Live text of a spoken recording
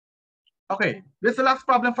Okay, this is the last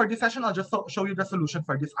problem for this session. I'll just show you the solution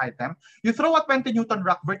for this item. You throw a 20 Newton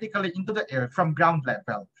rock vertically into the air from ground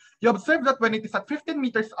level. You observe that when it is at 15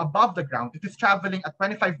 meters above the ground, it is traveling at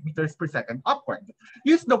 25 meters per second upward.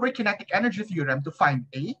 Use the work-kinetic energy theorem to find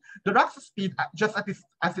A, the rock's speed just as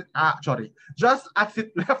it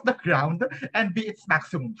left the ground, and B, its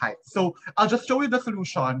maximum height. So I'll just show you the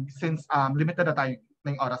solution since limited na tayo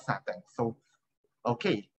ng oras natin. So,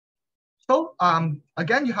 okay. So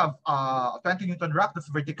again, you have a 20 Newton rock that's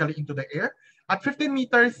vertically into the air. At 15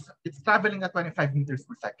 meters, it's traveling at 25 meters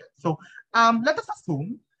per second. So let us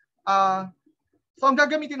assume, so ang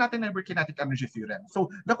gagamitin natin ng work-kinetic energy theorem. So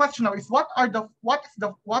the question now is, what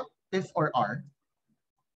is or are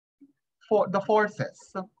for the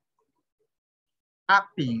forces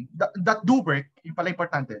acting that do work, yung pala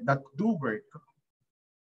importante, that do work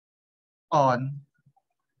on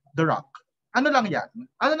the rock? Ano lang yan?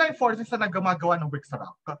 Ano lang yung forces na gumagawa ng work sa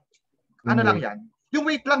rock? Ano lang yan? Yung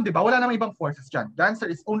weight lang, di ba? Wala namang ibang forces dyan. The answer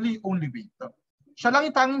is only weight. Siya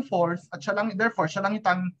lang yung tanging force at therefore, siya lang yung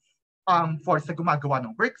tanging force na gumagawa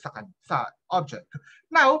ng work sa object.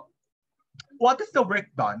 Now, what is the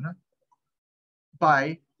work done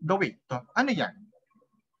by the weight? Ano yan?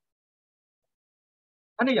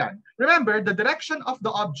 Ano yan? Remember, the direction of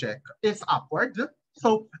the object is upward.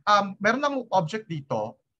 So, meron lang object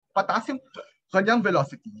dito, pataas yung kanyang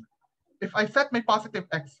velocity. If I set my positive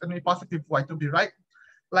x and my positive y to be right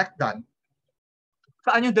like that,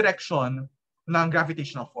 saan yung direction ng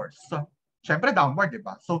gravitational force? So, syempre downward, di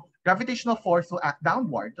ba? So, gravitational force will act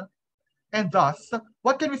downward. And thus,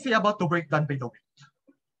 what can we say about the work done by the weight?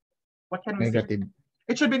 What can we Negative. say?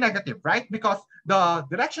 It should be negative, right? Because the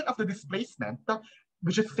direction of the displacement,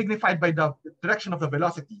 which is signified by the direction of the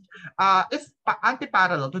velocity, is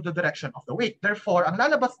anti-parallel to the direction of the weight. Therefore, ang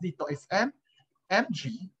lalabas dito is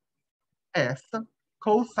mg s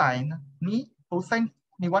cosine ni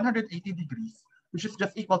 180 degrees, which is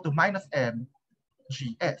just equal to minus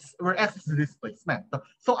mgs, where s is the displacement.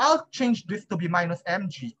 So I'll change this to be minus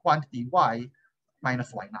mg quantity y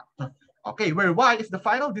minus y naught. Okay, where y is the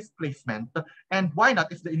final displacement and y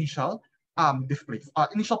naught is the initial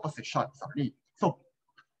initial position. Sorry. So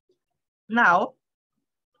now,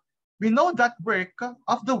 we know that work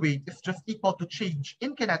of the weight is just equal to change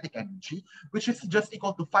in kinetic energy, which is just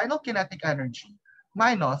equal to final kinetic energy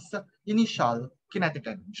minus initial kinetic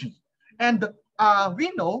energy. And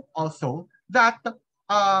we know also that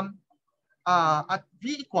at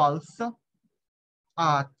V equals,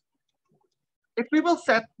 if we will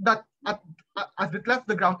set that as it left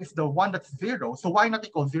the ground is the one that's 0, so y not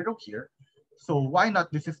equals 0 here. So y not,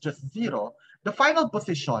 this is just 0. The final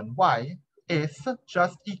position, y, is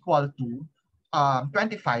just equal to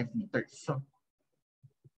 25 meters.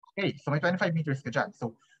 Okay, so may 25 meters ka dyan.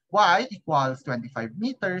 So y equals 25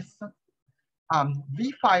 meters.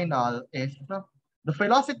 V final is the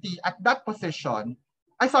velocity at that position.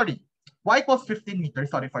 Y equals 15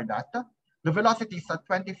 meters, sorry for that. The velocity is at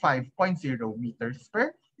 25.0 meters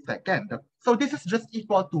per second. So this is just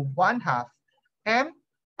equal to 1/2 m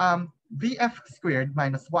Vf squared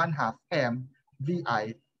minus 1/2 m Vi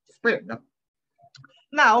squared.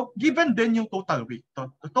 Now, given din yung total weight,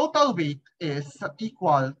 the total weight is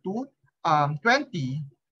equal to 20.0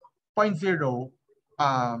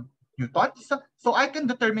 newtons. So I can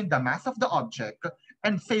determine the mass of the object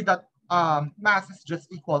and say that mass is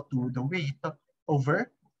just equal to the weight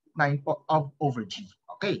over 9 over g.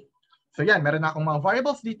 Okay. So yan, meron na akong mga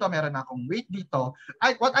variables dito, meron na akong weight dito.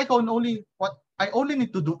 What I only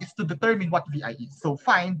need to do is to determine what Vi is. So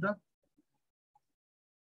find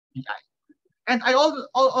Vi. And I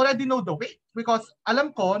already know the weight because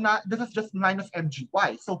alam ko na this is just minus mgy.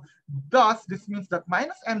 So thus, this means that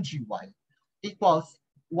minus mgy equals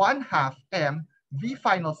 1/2 m V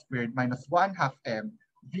final squared minus 1/2 m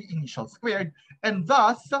V initial squared. And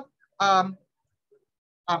thus,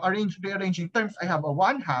 rearranging terms, I have a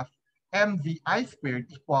 1/2 mvi squared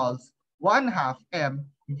equals 1/2 m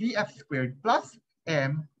vf squared plus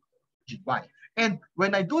mgy. And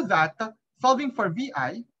when I do that, solving for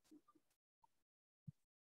vi,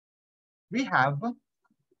 we have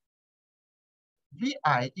vi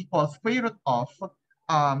equals square root of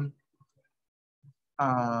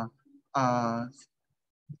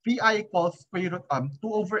vi equals square root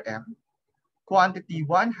 2 over m quantity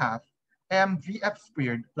 1/2 m vf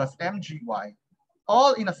squared plus mgy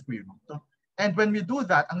all in a square root. And when we do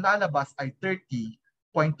that, ang lalabas ay 30.3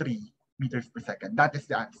 meters per second. That is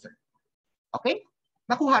the answer. Okay?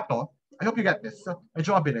 Nakuha to? I hope you get this.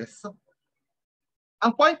 Medyo mabilis.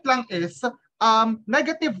 Ang point lang is,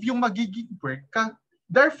 negative yung magiging work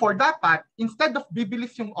Therefore, dapat, instead of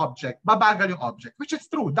bibilis yung object, babagal yung object. Which is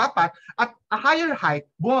true. Dapat, at a higher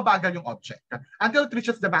height, bumabagal yung object until it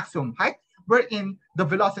reaches the maximum height wherein the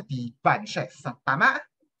velocity vanishes. Tama?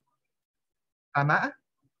 Tama?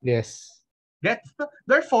 Yes. Gets?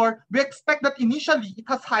 Therefore, we expect that initially, it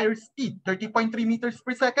has higher speed. 30.3 meters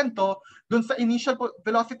per second to. Dun sa initial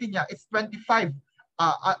velocity niya, it's 25.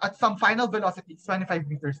 At some final velocity, it's 25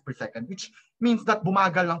 meters per second, which means that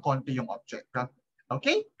bumagal lang konti yung object.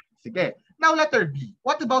 Okay? Sige. Now, letter B.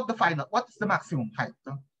 What about the final? What is the maximum height?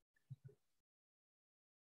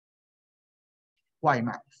 Y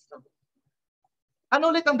max.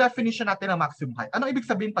 Ano ulit ang definition natin ng maximum height? Ano ibig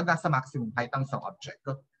sabihin pag nasa maximum height ang isang object?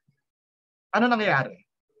 Ano nangyayari?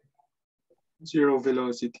 Zero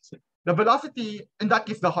velocity. The velocity, in that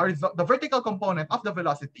case, the vertical component of the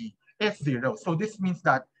velocity is 0. So this means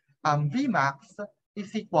that V max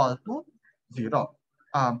is equal to 0.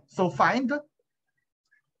 So find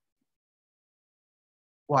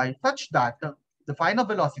y such that the final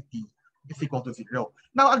velocity is equal to 0.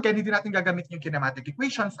 Now again, hindi natin gagamitin yung kinematic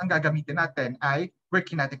equations. Ang gagamitin natin ay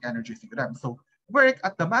work-kinetic energy theorem. So work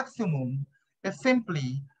at the maximum is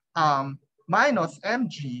simply minus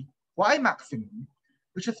mg y maximum,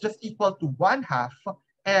 which is just equal to 1/2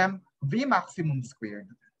 m v maximum squared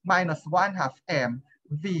minus 1/2 m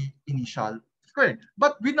v initial squared.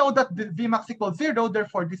 But we know that the v max equals 0,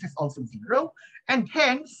 therefore this is also 0. And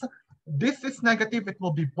hence, this is negative, it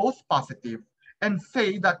will be both positive, and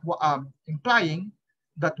say that implying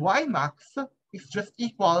that y max is just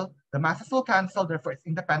equal, the masses will cancel, therefore it's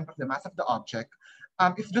independent of the mass of the object,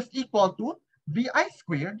 it's just equal to vi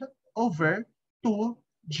squared over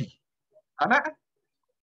 2g. Tama?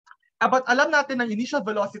 But alam natin na initial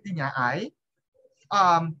velocity niya ay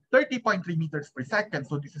 30.3 meters per second.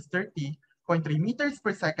 So this is 30.3 meters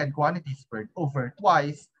per second quantity squared over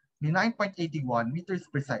twice the 9.81 meters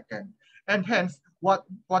per second. And hence, what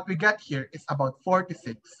we get here is about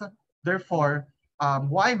 46. Therefore,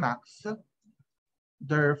 y max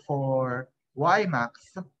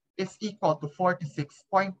is equal to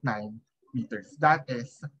 46.9 meters. That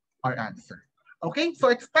is our answer. Okay, so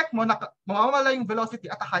expect mo na mawawala yung velocity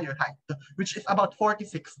at a higher height, which is about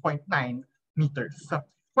 46.9 meters.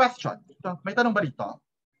 Question. May tanong ba dito?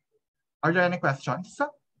 Are there any questions?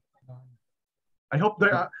 I hope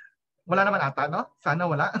there are. Wala naman ata, no? Sana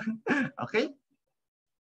wala. Okay?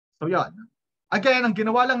 So yun. Again, ang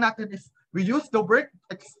ginawa lang natin is we use the work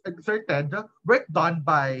exerted, work done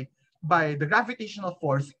by the gravitational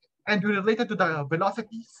force, and we relate it to the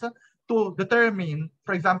velocities to determine,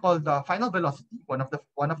 for example, the final velocity, one of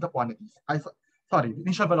the quantities.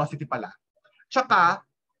 Initial velocity pala. Tsaka,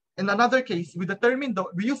 in another case, we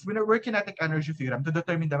use work-kinetic energy theorem to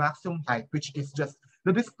determine the maximum height, which is just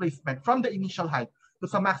the displacement from the initial height to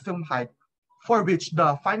some maximum height for which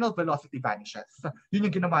the final velocity vanishes. Yun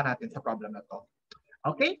yung ginawa natin sa problem na to.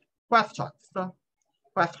 Okay? Questions?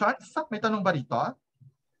 Questions? May tanong ba rito?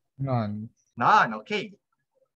 None. None, okay.